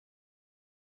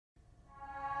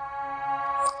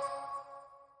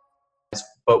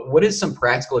but what is some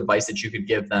practical advice that you could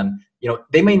give them?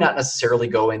 They may not necessarily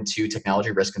go into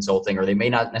technology risk consulting, or they may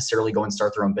not necessarily go and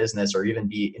start their own business or even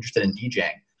be interested in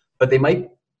DJing, but they might,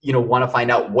 want to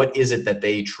find out what is it that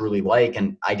they truly like.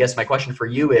 And I guess my question for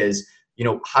you is,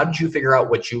 how did you figure out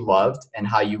what you loved and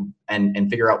how you, and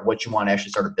figure out what you want to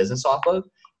actually start a business off of?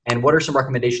 And what are some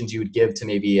recommendations you would give to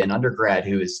maybe an undergrad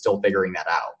who is still figuring that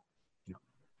out?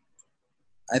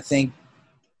 I think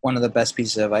one of the best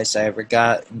pieces of advice I ever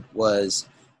got was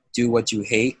do what you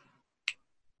hate.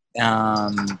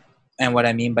 And what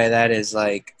I mean by that is,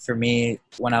 like, for me,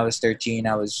 when I was 13,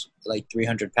 I was like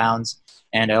 300 pounds,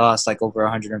 and I lost like over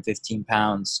 115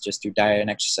 pounds just through diet and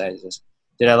exercises.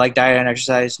 Did I like diet and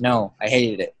exercise? No, I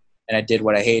hated it. And I did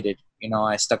what I hated.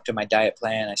 I stuck to my diet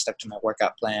plan. I stuck to my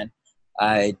workout plan.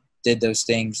 I did those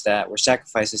things that were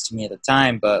sacrifices to me at the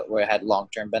time, but where had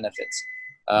long-term benefits.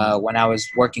 When I was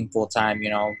working full-time,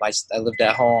 I lived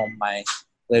at home. I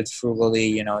lived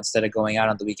frugally, instead of going out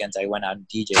on the weekends, I went out and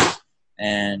DJed.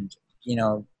 And,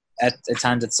 at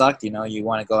times it sucked, you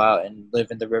want to go out and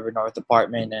live in the River North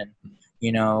apartment and,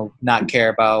 not care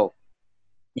about,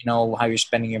 how you're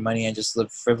spending your money and just live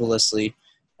frivolously.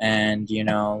 And,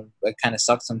 it kind of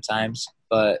sucks sometimes.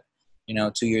 But,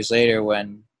 2 years later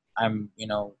when I'm,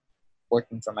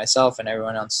 working for myself and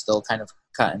everyone else still kind of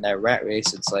caught in that rat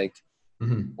race, it's like,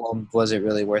 well, was it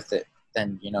really worth it?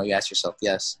 Then, you ask yourself,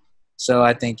 yes. So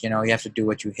I think, you have to do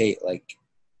what you hate. Like,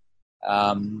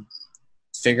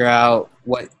 figure out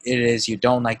what it is you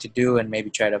don't like to do and maybe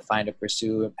try to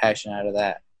pursue a passion out of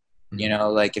that.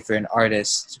 Like if you're an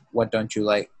artist, what don't you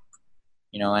like?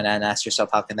 And then ask yourself,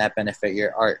 how can that benefit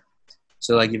your art?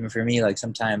 So like, even for me, like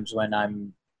sometimes when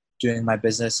I'm doing my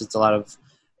business, it's a lot of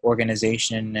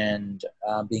organization and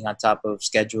being on top of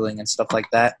scheduling and stuff like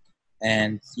that.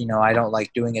 And, I don't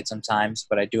like doing it sometimes,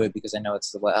 but I do it because I know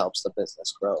it's what helps the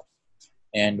business grow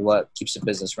and what keeps the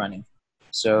business running.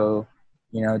 So,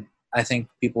 I think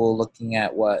people looking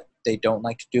at what they don't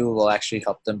like to do will actually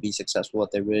help them be successful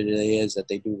what they really is that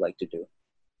they do like to do.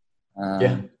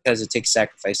 Because it takes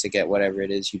sacrifice to get whatever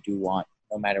it is you do want,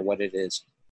 no matter what it is.